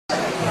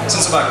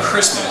since about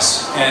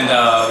Christmas, and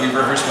we've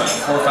rehearsed about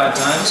 4 or 5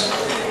 times.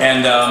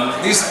 And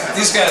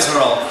these guys are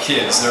all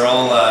kids. They're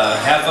all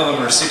half of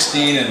them are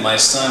 16, and my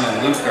son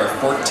and Luke are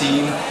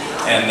 14.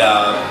 And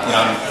you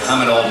know,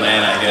 I'm an old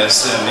man, I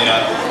guess. And you know,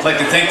 I'd like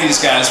to thank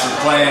these guys for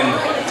playing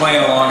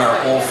along our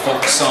old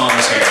folk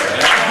songs here.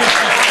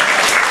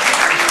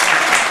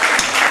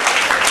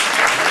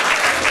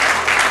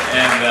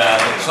 And the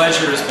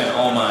pleasure has been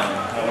all mine.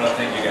 I want to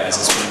thank you guys.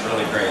 It's been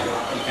really great.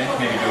 Okay,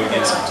 maybe do it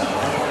again sometime.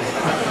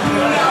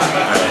 All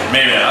right,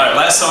 maybe. All right,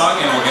 last song,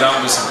 and we'll get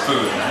on with some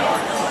food.